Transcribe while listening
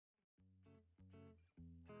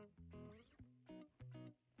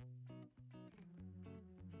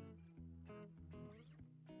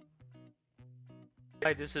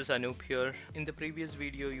Hi, this is Anup here. In the previous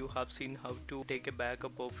video you have seen how to take a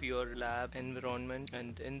backup of your lab environment,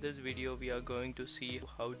 and in this video we are going to see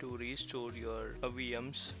how to restore your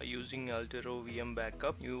VMs using Altaro VM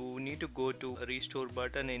backup. You need to go to restore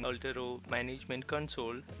button in Altaro management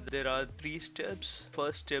console. There are 3 steps.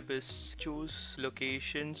 First step is choose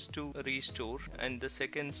locations to restore, and the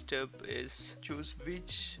second step is choose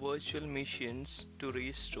which virtual machines to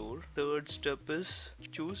restore. Third step is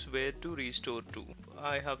choose where to restore to.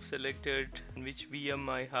 I have selected which VM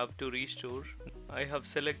I have to restore. I have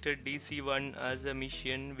selected DC1 as a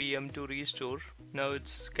mission VM to restore. Now it's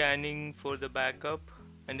scanning for the backup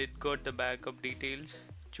and it got the backup details.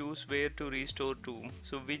 Choose where to restore to.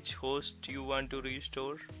 So which host you want to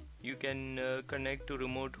restore. You can connect to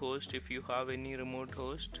remote host if you have any remote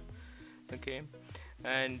host. Okay,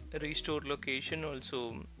 and restore location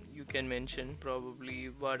also you can mention. Probably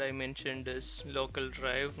what I mentioned is local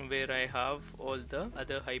drive where I have all the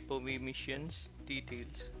other HyperV missions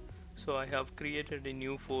details. So I have created a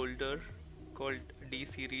new folder called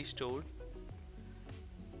DC Restored.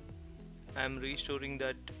 I am restoring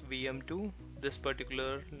that VM to this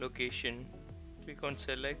particular location. Click on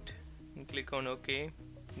select and click on OK.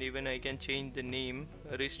 And even I can change the name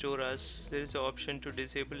restore as. There is an option to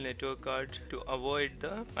disable network card to avoid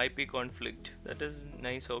the IP conflict. That is a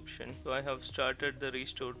nice option. So I have started the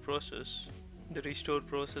restore process. The restore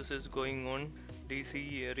process is going on.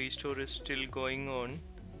 DC restore is still going on.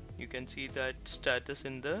 You can see that status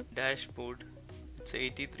in the dashboard. It's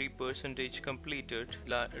 83% completed.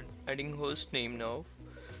 Adding host name now.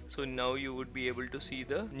 So now you would be able to see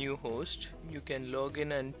the new host. You can log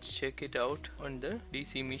in and check it out on the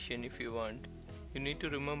DC mission if you want. You need to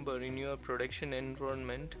remember in your production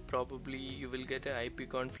environment probably you will get a IP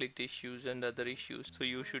conflict issues and other issues, so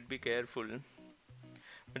you should be careful.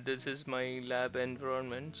 But this is my lab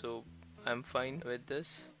environment, so I'm fine with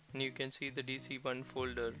this. And you can see the DC1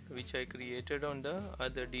 folder which I created on the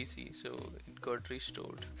other DC, so it got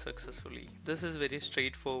restored successfully. This is very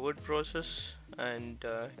straightforward process and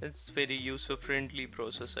it's very user friendly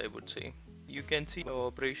process, I would say. You can see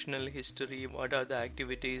operational history, what are the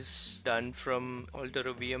activities done from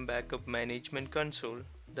Altaro VM backup management console.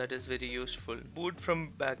 That is very useful. Boot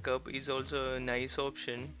from backup is also a nice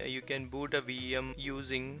option. You can boot a VM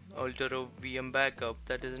using Altaro VM backup.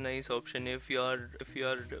 That is a nice option. If your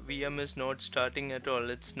VM is not starting at all,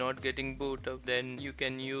 it's not getting boot up, then you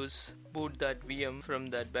can boot that VM from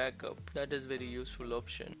that backup. That is very useful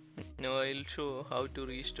option. Now I'll show how to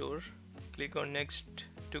restore. Click on next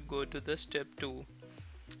to go to the step 2,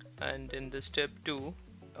 and in the step 2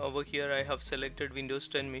 over here I have selected Windows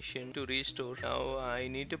 10 machine to restore. Now I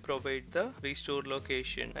need to provide the restore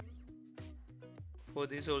location. For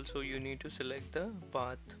this also you need to select the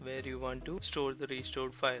path where you want to store the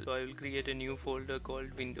restored file. So I will create a new folder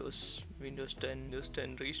called Windows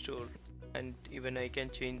 10 restore, and even I can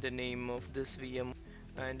change the name of this VM.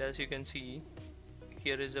 And as you can see,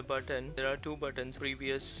 here is a button. There are 2 buttons,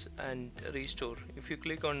 previous and restore. If you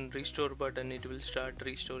click on restore button, it will start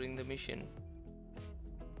restoring the machine.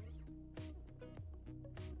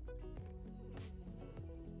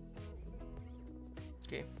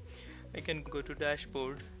 Okay, I can go to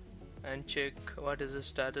dashboard and check what is the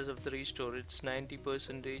status of the restore. It's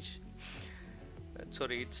 90%.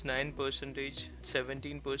 Sorry, it's 9%,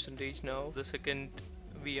 17% now. The second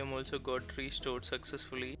VM also got restored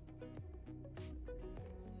successfully.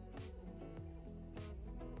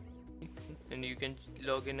 And you can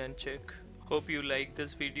log in and check. Hope you like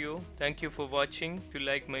this video. Thank you for watching. If you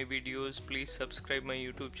like my videos, please subscribe my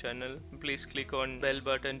YouTube channel. Please click on bell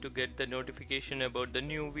button to get the notification about the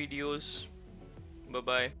new videos. Bye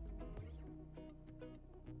bye.